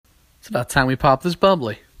It's about time we pop this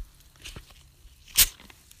bubbly.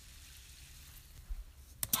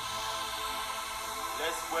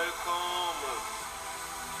 Let's welcome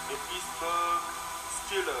the Pittsburgh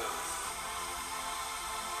Steelers.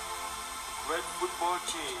 Great football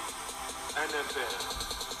team, NFL.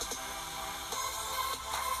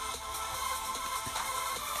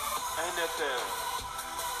 NFL.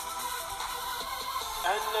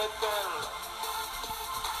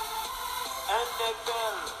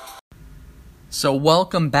 So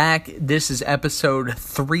welcome back. This is episode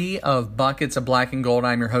 3 of Buckets of Black and Gold.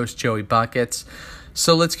 I'm your host, Joey Buckets.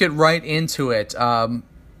 So let's get right into it.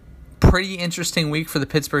 Pretty interesting week for the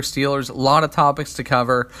Pittsburgh Steelers. A lot of topics to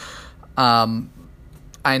cover.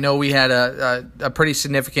 I know we had a pretty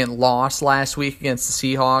significant loss last week against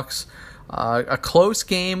the Seahawks. A close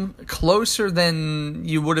game, closer than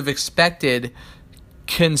you would have expected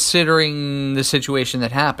considering the situation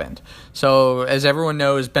that happened. So, as everyone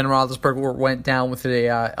knows, Ben Roethlisberger went down with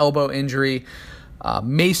a elbow injury.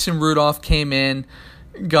 Mason Rudolph came in,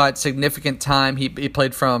 got significant time. He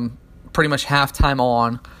played from pretty much halftime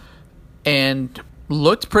on and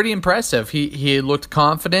looked pretty impressive. He looked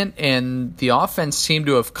confident, and the offense seemed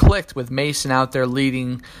to have clicked with Mason out there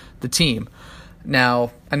leading the team.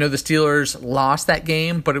 Now, I know the Steelers lost that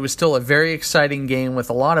game, but it was still a very exciting game with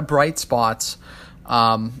a lot of bright spots.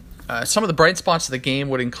 Some of the bright spots of the game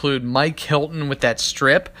would include Mike Hilton with that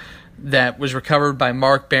strip that was recovered by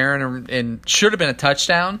Mark Barron and should have been a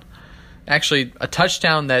touchdown. Actually, a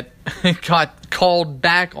touchdown that got called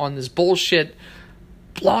back on this bullshit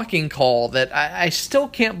blocking call that I still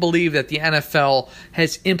can't believe that the NFL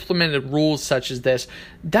has implemented rules such as this.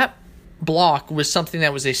 That block was something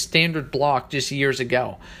that was a standard block just years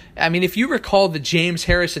ago. I mean, if you recall the James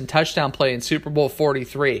Harrison touchdown play in Super Bowl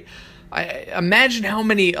 43, I imagine how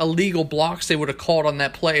many illegal blocks they would have called on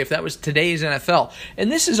that play if that was today's NFL.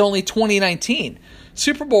 And this is only 2019.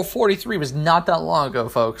 Super Bowl 43 was not that long ago,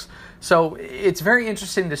 folks. So it's very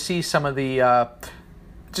interesting to see some of the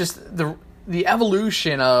the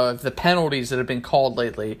evolution of the penalties that have been called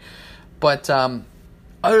lately. But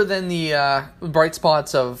other than the bright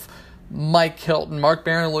spots of Mike Hilton, Mark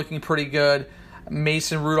Barron looking pretty good,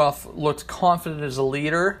 Mason Rudolph looked confident as a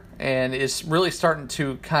leader and is really starting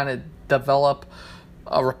to kind of develop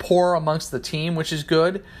a rapport amongst the team, which is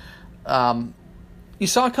good. You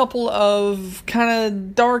saw a couple of kind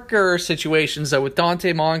of darker situations, though, with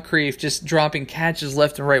Dante Moncrief just dropping catches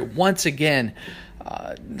left and right once again.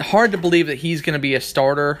 Hard to believe that he's going to be a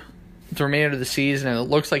starter the remainder of the season, and it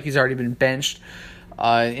looks like he's already been benched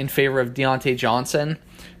in favor of Deontay Johnson,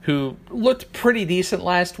 who looked pretty decent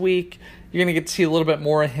last week. You're going to get to see a little bit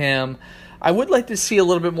more of him. I would like to see a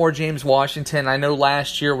little bit more James Washington. I know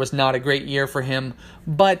last year was not a great year for him,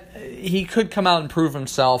 but he could come out and prove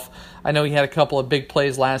himself. I know he had a couple of big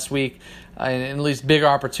plays last week, and at least big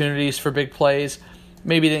opportunities for big plays.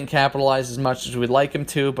 Maybe didn't capitalize as much as we'd like him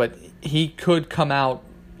to, but he could come out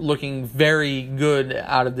looking very good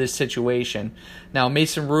out of this situation. Now,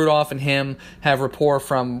 Mason Rudolph and him have rapport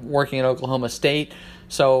from working at Oklahoma State,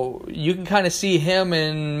 so you can kind of see him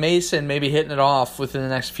and Mason maybe hitting it off within the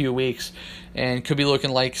next few weeks and could be looking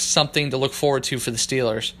like something to look forward to for the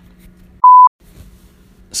Steelers.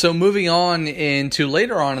 So moving on into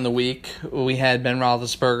later on in the week, we had Ben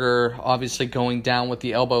Roethlisberger obviously going down with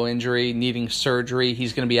the elbow injury, needing surgery.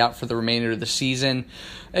 He's going to be out for the remainder of the season.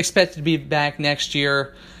 Expected to be back next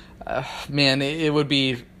year. It would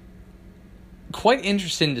be quite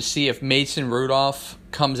interesting to see if Mason Rudolph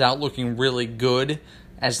comes out looking really good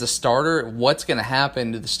as the starter. What's going to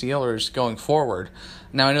happen to the Steelers going forward?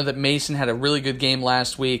 Now, I know that Mason had a really good game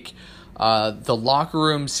last week. The locker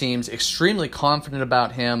room seems extremely confident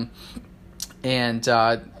about him, and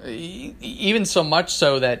even so much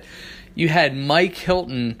so that you had Mike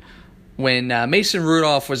Hilton, when Mason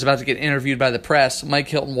Rudolph was about to get interviewed by the press, Mike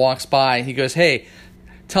Hilton walks by and he goes, "Hey,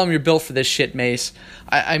 tell him you're built for this shit, Mace."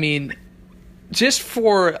 I mean, just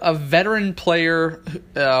for a veteran player,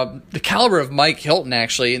 the caliber of Mike Hilton,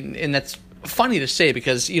 actually, and that's funny to say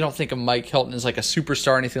because you don't think of Mike Hilton as like a superstar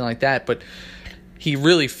or anything like that, but he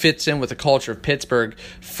really fits in with the culture of Pittsburgh.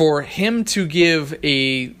 For him to give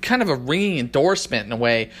a kind of a ringing endorsement in a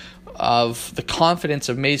way of the confidence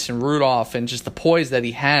of Mason Rudolph and just the poise that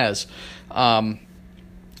he has,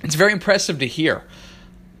 it's very impressive to hear.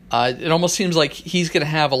 It almost seems like he's going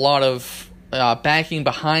to have a lot of backing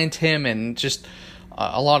behind him and just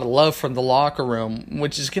a lot of love from the locker room,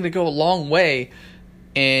 which is going to go a long way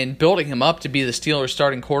in building him up to be the Steelers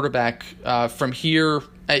starting quarterback from here.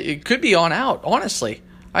 It could be on out, honestly.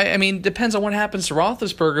 I mean, depends on what happens to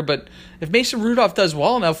Roethlisberger, but if Mason Rudolph does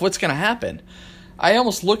well enough, what's going to happen? I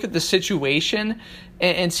almost look at the situation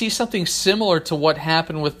and see something similar to what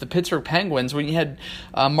happened with the Pittsburgh Penguins when you had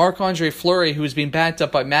Marc-Andre Fleury, who was being backed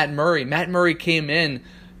up by Matt Murray. Matt Murray came in,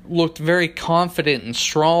 looked very confident and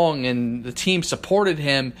strong, and the team supported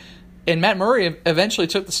him, and Matt Murray eventually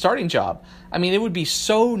took the starting job. I mean, it would be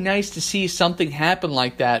so nice to see something happen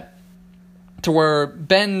like that, to where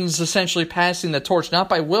Ben's essentially passing the torch, not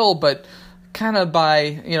by will, but kind of by,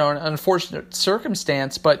 an unfortunate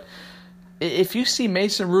circumstance. But if you see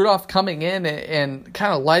Mason Rudolph coming in and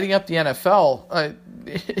kind of lighting up the NFL,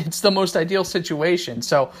 it's the most ideal situation.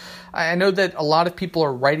 So I know that a lot of people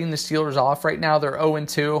are writing the Steelers off right now. They're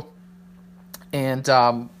 0-2. And,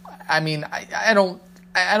 I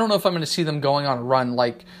don't know if I'm going to see them going on a run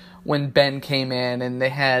like when Ben came in and they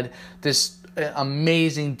had this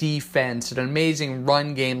amazing defense, an amazing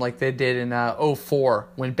run game like they did in 2004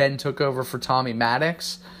 when Ben took over for Tommy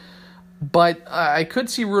Maddox. But I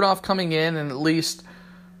could see Rudolph coming in and at least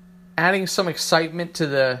adding some excitement to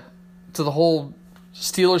the whole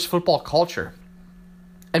Steelers football culture.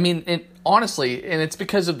 I mean, honestly, and it's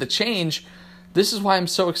because of the change, this is why I'm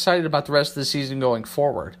so excited about the rest of the season going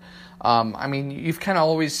forward. You've kind of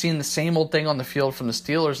always seen the same old thing on the field from the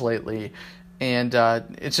Steelers lately, and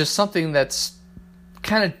it's just something that's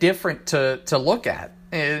kind of different to look at.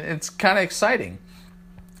 It's kind of exciting.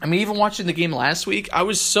 I mean, even watching the game last week, I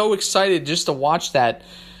was so excited just to watch that.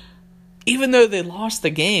 Even though they lost the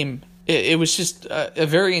game, it was just a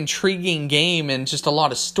very intriguing game and just a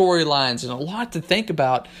lot of storylines and a lot to think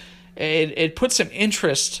about. It put some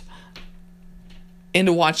interest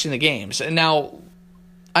into watching the games. And now,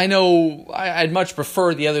 I know I'd much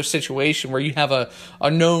prefer the other situation where you have a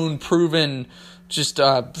known, proven, just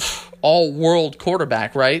all-world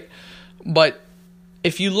quarterback, right? But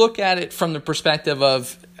if you look at it from the perspective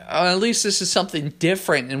of, at least this is something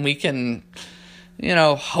different and we can,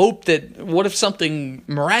 hope that what if something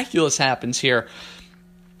miraculous happens here?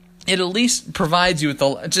 It at least provides you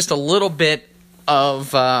with just a little bit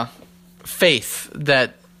of faith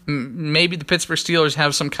that maybe the Pittsburgh Steelers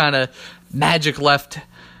have some kind of magic left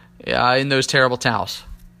in those terrible towels.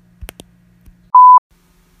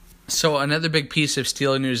 So another big piece of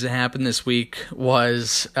Steelers news that happened this week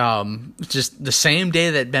was just the same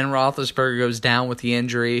day that Ben Roethlisberger goes down with the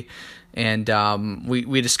injury, and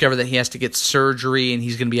we discover that he has to get surgery and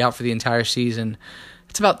he's going to be out for the entire season.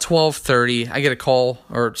 It's about 12:30. I get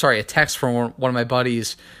a text from one of my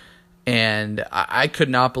buddies, and I could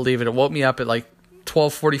not believe it. It woke me up at like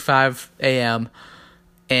 12:45 a.m.,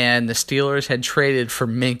 and the Steelers had traded for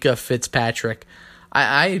Minkah Fitzpatrick.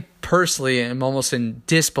 I personally am almost in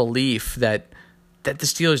disbelief that the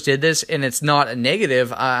Steelers did this, and it's not a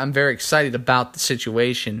negative. I'm very excited about the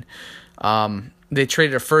situation. They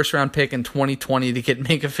traded a first-round pick in 2020 to get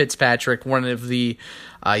Minkah Fitzpatrick, one of the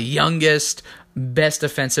youngest, best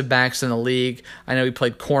defensive backs in the league. I know he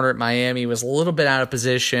played corner at Miami. He was a little bit out of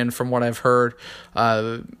position from what I've heard,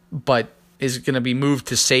 but is going to be moved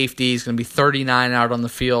to safety. He's going to be 39 out on the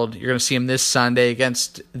field. You're going to see him this Sunday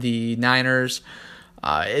against the Niners.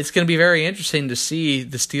 It's going to be very interesting to see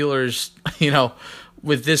the Steelers,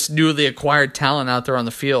 with this newly acquired talent out there on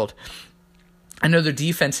the field. I know their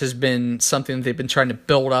defense has been something that they've been trying to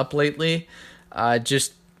build up lately. I think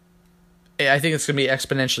it's going to be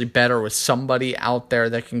exponentially better with somebody out there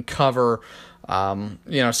that can cover, some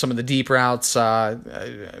of the deep routes,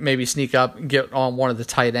 maybe sneak up, get on one of the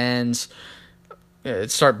tight ends,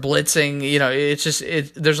 start blitzing.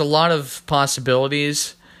 There's a lot of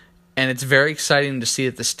possibilities. And it's very exciting to see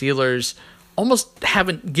that the Steelers almost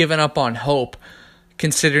haven't given up on hope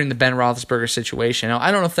considering the Ben Roethlisberger situation. Now, I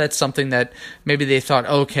don't know if that's something that maybe they thought,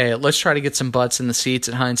 okay, let's try to get some butts in the seats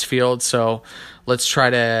at Heinz Field, so let's try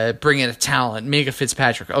to bring in a talent. Minkah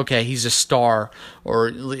Fitzpatrick, okay, he's a star or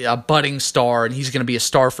a budding star, and he's going to be a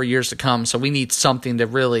star for years to come, so we need something to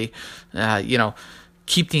really,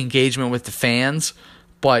 keep the engagement with the fans.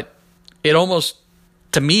 But it almost,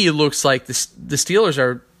 to me, looks like the Steelers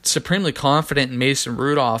are supremely confident in Mason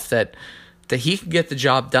Rudolph that he can get the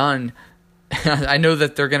job done. I know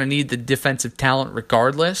that they're going to need the defensive talent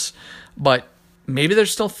regardless, but maybe they're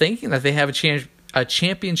still thinking that they have a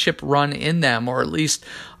championship run in them, or at least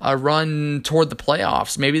a run toward the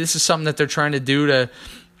playoffs. Maybe this is something that they're trying to do to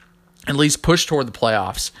at least push toward the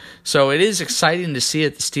playoffs. So it is exciting to see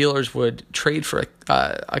that the Steelers would trade for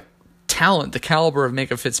a talent the caliber of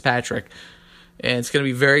Minkah Fitzpatrick. And it's going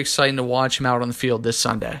to be very exciting to watch him out on the field this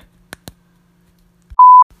Sunday.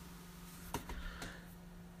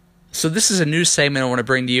 So this is a new segment I want to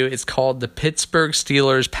bring to you. It's called the Pittsburgh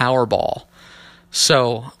Steelers Powerball.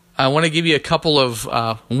 So I want to give you a couple of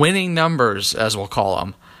winning numbers, as we'll call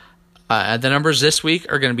them. The numbers this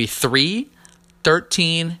week are going to be 3,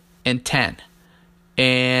 13-10.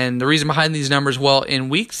 And the reason behind these numbers, well, in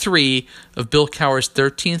week 3 of Bill Cowher's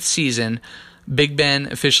 13th season, Big Ben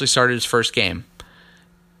officially started his first game.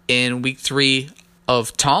 In week 3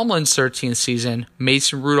 of Tomlin's 13th season,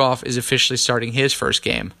 Mason Rudolph is officially starting his first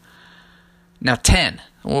game. Now 10.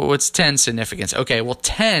 What's 10 significance? Okay, well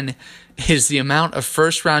 10 is the amount of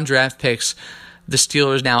first-round draft picks the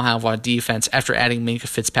Steelers now have on defense after adding Minkah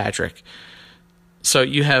Fitzpatrick. So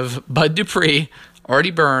you have Bud Dupree,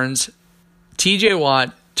 Artie Burns, TJ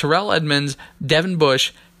Watt, Terrell Edmonds, Devin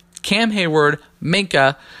Bush, Cam Hayward,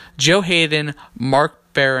 Minkah, Joe Hayden,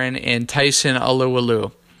 Mark Barron, and Tyson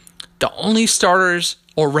Alualu. The only starters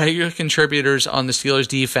or regular contributors on the Steelers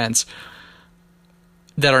defense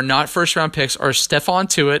that are not first-round picks are Stephon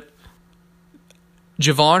Tuitt,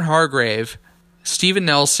 Javon Hargrave, Steven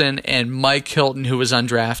Nelson, and Mike Hilton, who was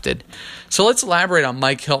undrafted. So let's elaborate on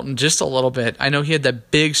Mike Hilton just a little bit. I know he had that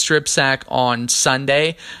big strip sack on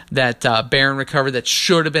Sunday that Barron recovered that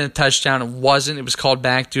should have been a touchdown. It wasn't. It was called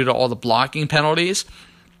back due to all the blocking penalties.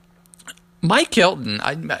 Mike Hilton,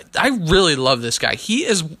 I really love this guy. He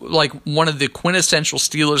is like one of the quintessential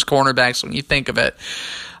Steelers cornerbacks when you think of it.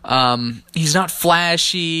 He's not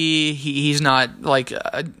flashy. He's not like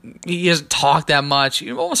he doesn't talk that much.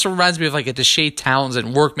 He almost reminds me of like a Deshae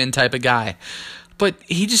Townsend workman type of guy, but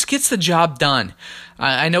he just gets the job done.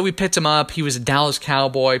 I know we picked him up. He was a Dallas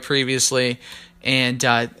Cowboy previously, and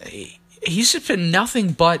he's just been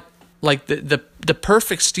nothing but like the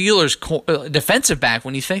perfect Steelers defensive back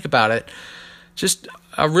when you think about it. Just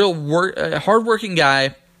a real hardworking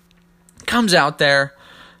guy, comes out there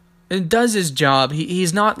and does his job.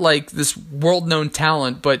 He's not like this world-known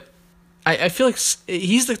talent, but I feel like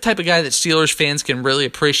he's the type of guy that Steelers fans can really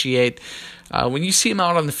appreciate. When you see him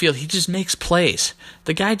out on the field, he just makes plays.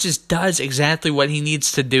 The guy just does exactly what he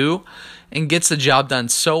needs to do and gets the job done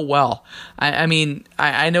so well. I mean,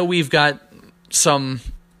 I know we've got some,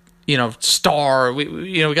 we got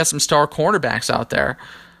some star cornerbacks out there,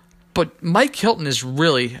 but Mike Hilton is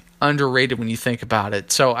really underrated when you think about it.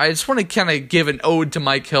 So I just want to kind of give an ode to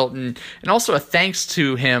Mike Hilton and also a thanks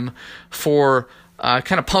to him for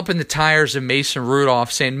kind of pumping the tires of Mason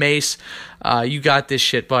Rudolph, saying, Mace, you got this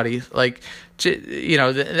shit, buddy. Like,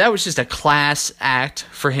 that was just a class act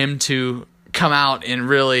for him to come out and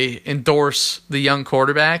really endorse the young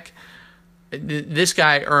quarterback. This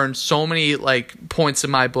guy earned so many points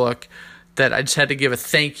in my book that I just had to give a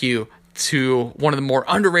thank you to one of the more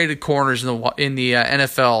underrated corners in the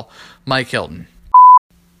NFL, Mike Hilton.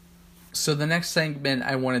 So the next segment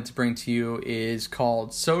I wanted to bring to you is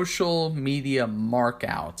called Social Media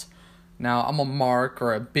Markout. Now, I'm a mark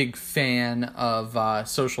or a big fan of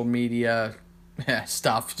social media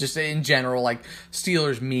stuff, just in general, like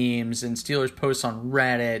Steelers memes and Steelers posts on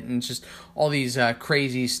Reddit and just all these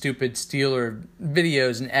crazy, stupid Steeler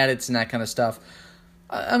videos and edits and that kind of stuff.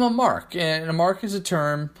 I'm a mark, and a mark is a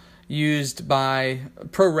term used by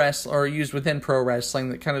used within pro wrestling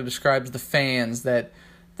that kind of describes the fans that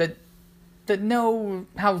know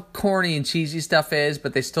how corny and cheesy stuff is,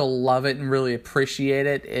 but they still love it and really appreciate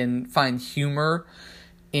it and find humor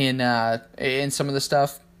in some of the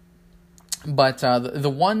stuff. But the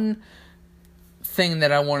one thing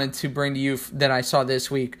that I wanted to bring to you that I saw this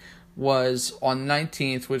week was on the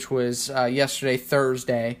 19th, which was yesterday,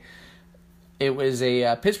 Thursday. It was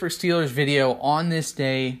a Pittsburgh Steelers video on this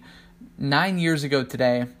day, 9 years ago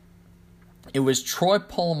today. It was Troy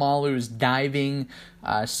Polamalu's diving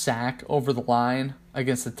sack over the line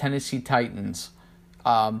against the Tennessee Titans.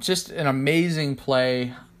 Just an amazing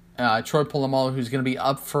play. Troy Polamalu, who's going to be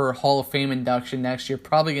up for Hall of Fame induction next year,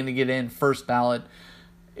 probably going to get in first ballot.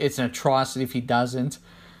 It's an atrocity if he doesn't.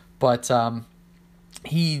 But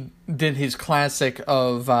he did his classic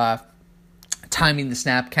of timing the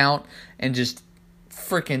snap count and just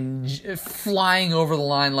freaking flying over the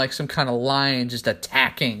line like some kind of lion, just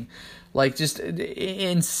attacking. Like, just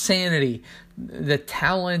insanity. The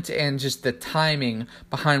talent and just the timing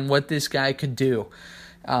behind what this guy could do.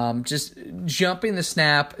 Just jumping the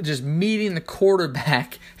snap, just meeting the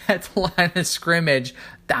quarterback at the line of scrimmage,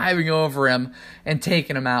 diving over him, and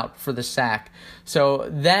taking him out for the sack. So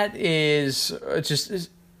that is just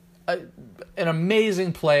an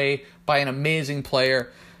amazing play by an amazing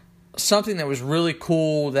player. Something that was really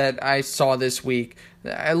cool that I saw this week.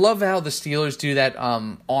 I love how the Steelers do that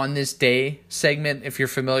on this day segment, if you're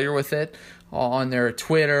familiar with it, on their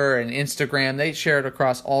Twitter and Instagram. They share it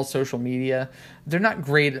across all social media. They're not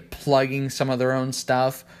great at plugging some of their own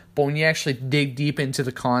stuff, but when you actually dig deep into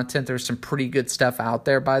the content, there's some pretty good stuff out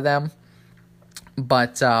there by them.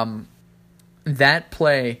 But that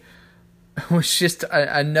play was just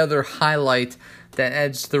another highlight that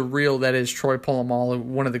adds the real that is Troy Polamalu,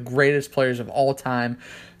 one of the greatest players of all time.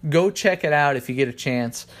 Go check it out if you get a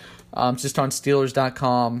chance. Just on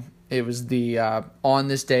Steelers.com. It was the On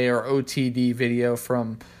This Day or OTD video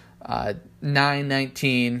from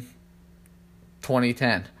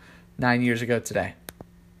 9/19/2010, 9 years ago today.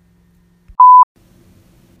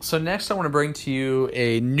 So next I want to bring to you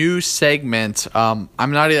a new segment. I'm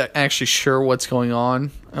not actually sure what's going on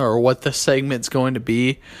or what the segment's going to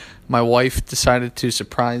be. My wife decided to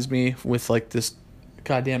surprise me with like this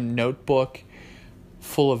goddamn notebook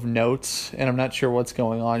full of notes, and I'm not sure what's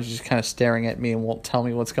going on. She's just kind of staring at me and won't tell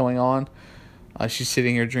me what's going on. She's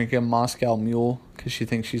sitting here drinking a Moscow Mule because she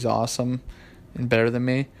thinks she's awesome and better than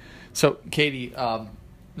me. So, Katie,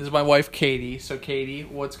 this is my wife, Katie. So, Katie,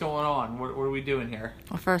 what's going on? What are we doing here?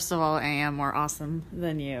 Well, first of all, I am more awesome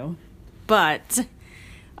than you. But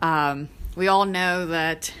we all know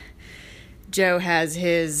that Joe has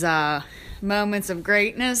his moments of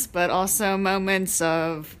greatness, but also moments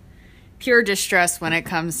of pure distress when it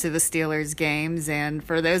comes to the Steelers games. And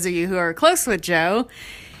for those of you who are close with Joe,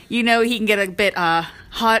 you know he can get a bit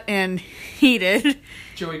hot and heated.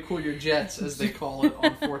 Joey, cool your jets, as they call it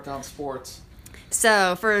on Fourth Down Sports.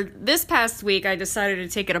 So for this past week, I decided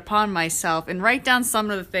to take it upon myself and write down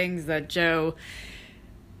some of the things that Joe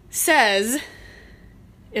says,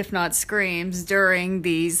 if not screams, during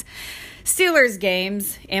these Steelers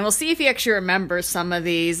games. And we'll see if he actually remembers some of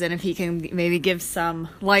these and if he can maybe give some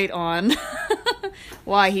light on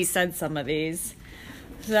why he said some of these.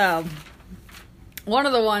 So one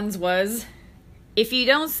of the ones was, if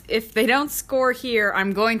they don't score here,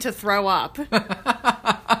 I'm going to throw up.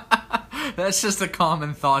 That's just a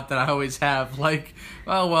common thought that I always have. Like,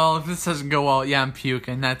 oh, well, if this doesn't go well, yeah, I'm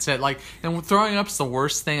puking. That's it. Like, and throwing up's the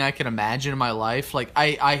worst thing I can imagine in my life. Like,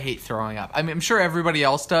 I hate throwing up. I mean, I'm sure everybody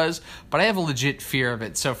else does, but I have a legit fear of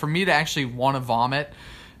it. So for me to actually want to vomit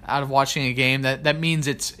out of watching a game, that means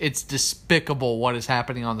it's despicable what is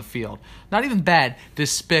happening on the field. Not even bad.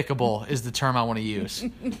 Despicable is the term I want to use.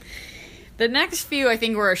 The next few, I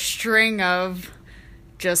think, were a string of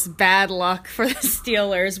just bad luck for the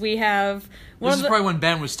Steelers. We have... This is probably when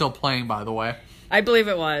Ben was still playing, by the way. I believe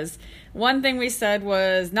it was. One thing we said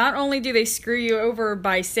was, not only do they screw you over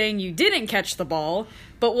by saying you didn't catch the ball,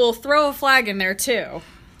 but we'll throw a flag in there too.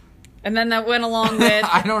 And then that went along with...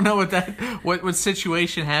 I don't know what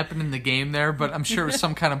situation happened in the game there, but I'm sure it was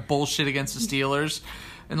some kind of bullshit against the Steelers.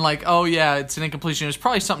 And like, oh yeah, it's an incompletion. It was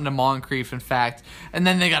probably something to Moncrief, in fact. And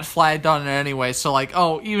then they got flagged on it anyway. So like,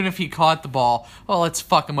 oh, even if he caught the ball, well, let's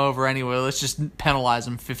fuck him over anyway. Let's just penalize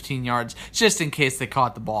him 15 yards just in case they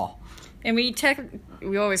caught the ball. And we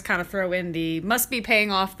always kind of throw in the must be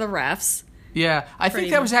paying off the refs. Yeah, I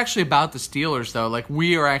think that was actually about the Steelers, though. Like,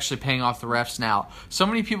 we are actually paying off the refs now. So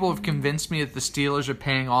many people have convinced me that the Steelers are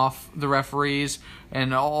paying off the referees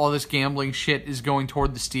and all this gambling shit is going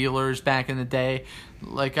toward the Steelers back in the day.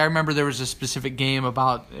 Like, I remember there was a specific game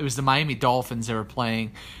about, it was the Miami Dolphins they were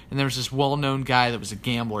playing, and there was this well-known guy that was a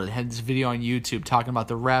gambler that had this video on YouTube talking about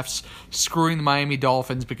the refs screwing the Miami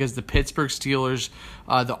Dolphins because the Pittsburgh Steelers,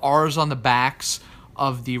 the R's on the backs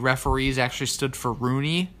of the referees actually stood for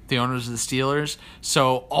Rooney, the owners of the Steelers.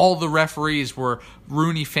 So all the referees were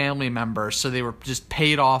Rooney family members, so they were just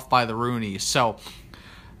paid off by the Rooneys. So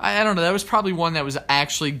I don't know, that was probably one that was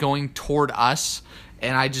actually going toward us,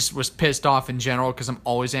 and I just was pissed off in general because I'm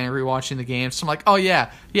always angry watching the games. So I'm like, oh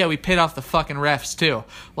yeah, we paid off the fucking refs too.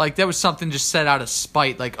 Like, that was something just said out of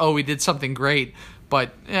spite. Like, oh, we did something great,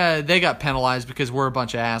 but they got penalized because we're a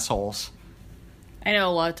bunch of assholes. I know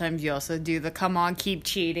a lot of times you also do the come on, keep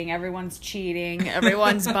cheating. Everyone's cheating.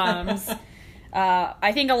 Everyone's bums.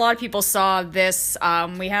 I think a lot of people saw this.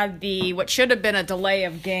 We had what should have been a delay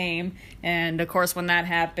of game. And, of course, when that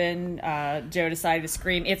happened, Joe decided to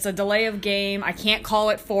scream, "It's a delay of game. I can't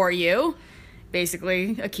call it for you."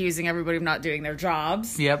 Basically accusing everybody of not doing their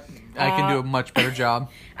jobs. Yep, I can do a much better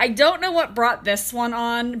job. I don't know what brought this one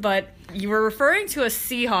on, but you were referring to a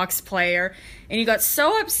Seahawks player, and you got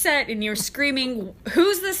so upset, and you were screaming,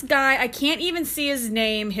 "Who's this guy? I can't even see his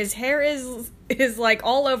name. His hair is like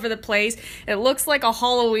all over the place. It looks like a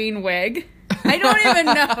Halloween wig." I don't even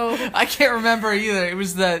know. I can't remember either. It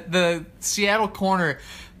was the Seattle corner,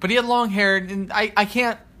 but he had long hair, and I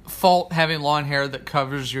can't fault having long hair that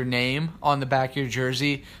covers your name on the back of your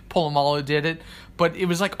jersey. Polamalu did it, but it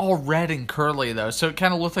was like all red and curly though, so it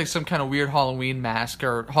kind of looked like some kind of weird Halloween mask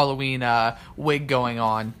or Halloween wig going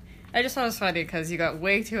on. I just thought it was funny because you got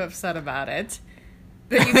way too upset about it.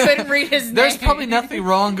 that you couldn't read his name. There's probably nothing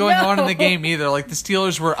wrong going on in the No. game either. Like, the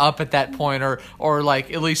Steelers were up at that point, or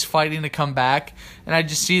like at least fighting to come back. And I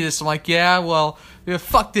just see this. I'm like, yeah, well,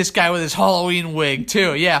 fuck this guy with his Halloween wig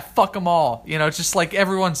too. Yeah, fuck them all. You know, it's just like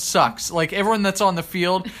everyone sucks. Like, everyone that's on the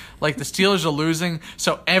field, like, the Steelers are losing,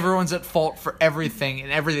 so everyone's at fault for everything,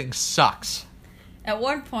 and everything sucks. At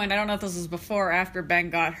one point, I don't know if this was before or after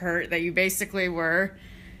Ben got hurt, that you basically were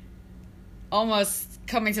almost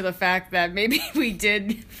coming to the fact that maybe we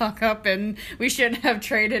did fuck up and we shouldn't have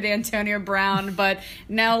traded Antonio Brown, but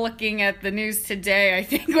now looking at the news today, I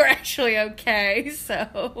think we're actually okay,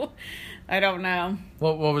 so I don't know.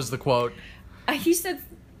 What was the quote? He said,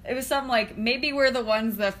 it was something like, maybe we're the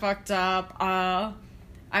ones that fucked up,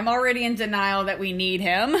 I'm already in denial that we need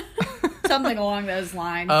him. Something along those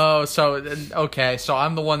lines. Oh, so, okay, so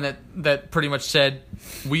I'm the one that pretty much said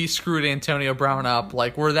we screwed Antonio Brown up,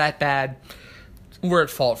 like, we're that bad. We're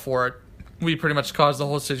at fault for it. We pretty much caused the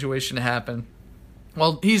whole situation to happen.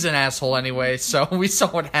 Well, he's an asshole anyway, so we saw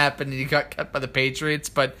what happened and he got cut by the Patriots,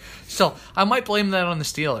 but still, I might blame that on the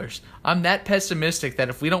Steelers. I'm that pessimistic that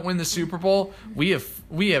if we don't win the Super Bowl, we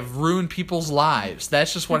have ruined people's lives.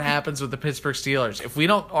 That's just what happens with the Pittsburgh Steelers. If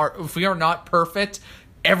we are not perfect,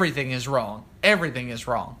 everything is wrong. Everything is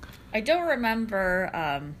wrong. I don't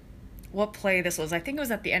remember what play this was. I think it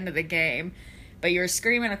was at the end of the game. But you were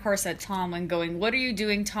screaming, of course, at Tomlin, going, "What are you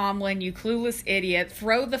doing, Tomlin, you clueless idiot?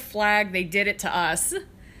 Throw the flag, they did it to us."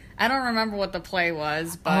 I don't remember what the play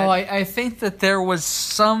was, but... Oh, I think that there was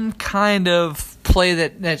some kind of play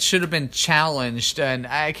that should have been challenged, and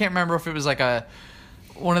I can't remember if it was like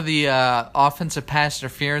one of the offensive pass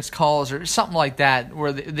interference calls or something like that,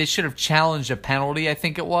 where they should have challenged a penalty, I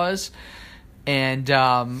think it was, and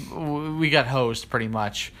we got hosed pretty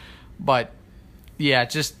much. But, yeah,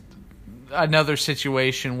 just another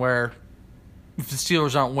situation where if the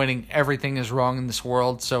Steelers aren't winning, everything is wrong in this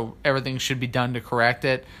world, so everything should be done to correct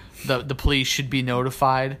it. The police should be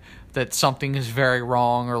notified that something is very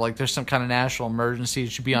wrong, or like there's some kind of national emergency.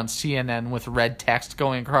 It should be on CNN with red text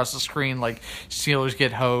going across the screen like, Steelers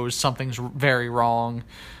get hosed, something's very wrong,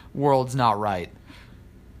 world's not right.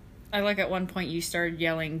 I like at one point you started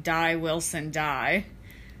yelling, "Die, Wilson, die."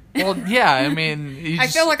 Well, yeah, I mean... I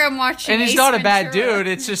feel like I'm watching And he's Ace not a bad Ventura. dude.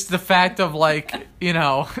 It's just the fact of, like, you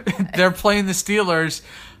know, they're playing the Steelers.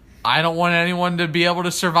 I don't want anyone to be able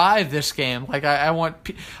to survive this game. Like,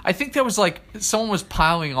 I think there was, like, someone was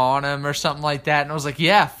piling on him or something like that, and I was like,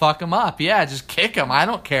 yeah, fuck him up. Yeah, just kick him. I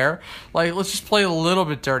don't care. Like, let's just play a little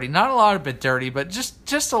bit dirty. Not a lot of bit dirty, but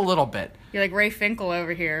just a little bit. You're like Ray Finkel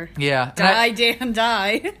over here. Yeah. Die, Dan,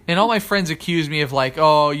 die. And all my friends accuse me of, like,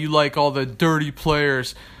 oh, you like all the dirty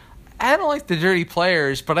players. I don't like the dirty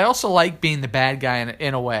players, but I also like being the bad guy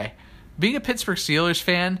in a way. Being a Pittsburgh Steelers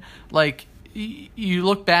fan, like, you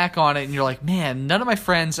look back on it and you're like, man, none of my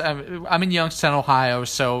friends... I'm in Youngstown, Ohio,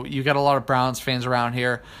 so you got a lot of Browns fans around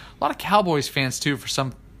here. A lot of Cowboys fans, too, for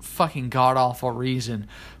some fucking god-awful reason.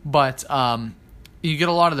 But you get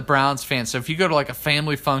a lot of the Browns fans. So if you go to, like, a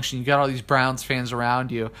family function, you got all these Browns fans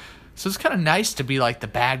around you. So it's kind of nice to be, like, the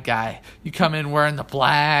bad guy. You come in wearing the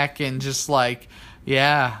black and just, like...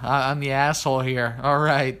 Yeah, I'm the asshole here. All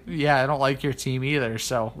right. Yeah, I don't like your team either,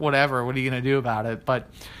 so whatever. What are you going to do about it? But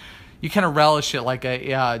you kind of relish it like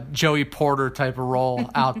a Joey Porter type of role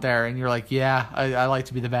out there, and you're like, yeah, I like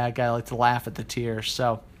to be the bad guy. I like to laugh at the tears.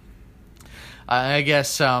 So I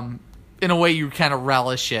guess in a way you kind of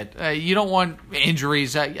relish it. You don't want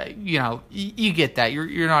injuries. You know, you get that.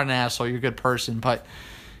 You're not an asshole. You're a good person, but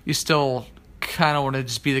you still... kind of want to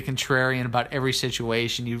just be the contrarian about every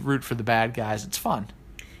situation. You root for the bad guys. It's fun.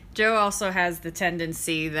 Joe also has the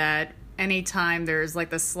tendency that anytime there's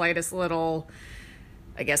like the slightest little,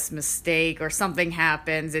 I guess, mistake or something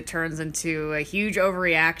happens, it turns into a huge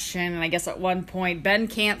overreaction. And I guess at one point, Ben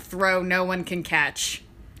can't throw, no one can catch.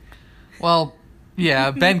 Well,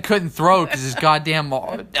 yeah, Ben couldn't throw because his goddamn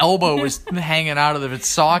elbow was hanging out of its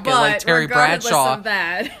socket like Terry Bradshaw. Of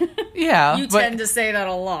that, yeah, you tend to say that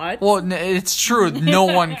a lot. Well, it's true. No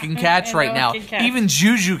one can catch right now. Even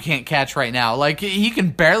Juju can't catch right now. Like, he can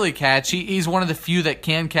barely catch. He's one of the few that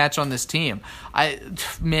can catch on this team.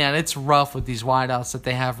 Man, it's rough with these wideouts that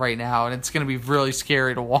they have right now, and it's going to be really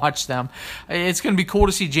scary to watch them. It's going to be cool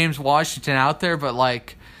to see James Washington out there, but,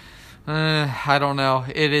 like... I don't know.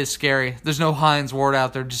 It is scary. There's no Hines Ward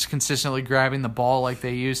out there just consistently grabbing the ball like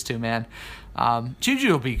they used to, man.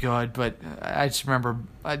 Juju will be good, but I just remember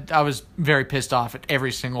I was very pissed off at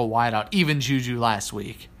every single wideout, even Juju last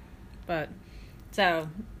week. But, so,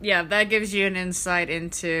 yeah, that gives you an insight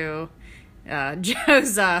into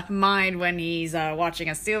Joe's mind when he's watching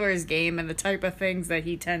a Steelers game and the type of things that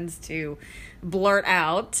he tends to blurt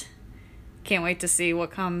out. Can't wait to see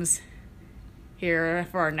what comes here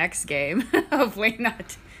for our next game. Hopefully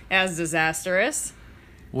not as disastrous.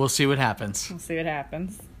 We'll see what happens. We'll see what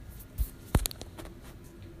happens.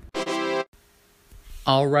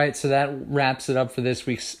 All right, so that wraps it up for this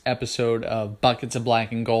week's episode of Buckets of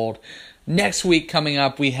Black and Gold. Next week coming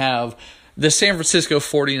up, we have the San Francisco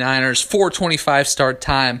 49ers, 4:25 start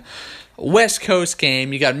time, West Coast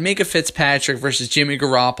game. You got Minkah Fitzpatrick versus Jimmy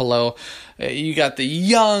Garoppolo. You got the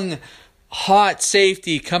young, hot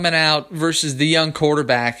safety coming out versus the young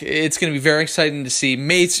quarterback. It's going to be very exciting to see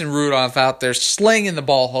Mason Rudolph out there slinging the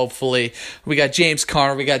ball, hopefully. We got James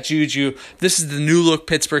Conner. We got Juju. This is the new-look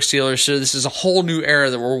Pittsburgh Steelers, so this is a whole new era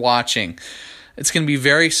that we're watching. It's going to be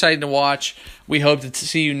very exciting to watch. We hope to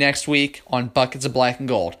see you next week on Buckets of Black and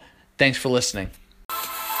Gold. Thanks for listening. 20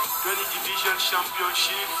 Division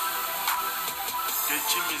Championship. The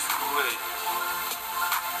team is great.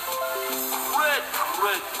 Great.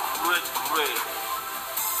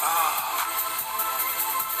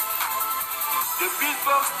 The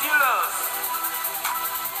Pittsburgh Steelers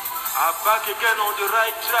are back again on the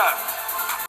right track.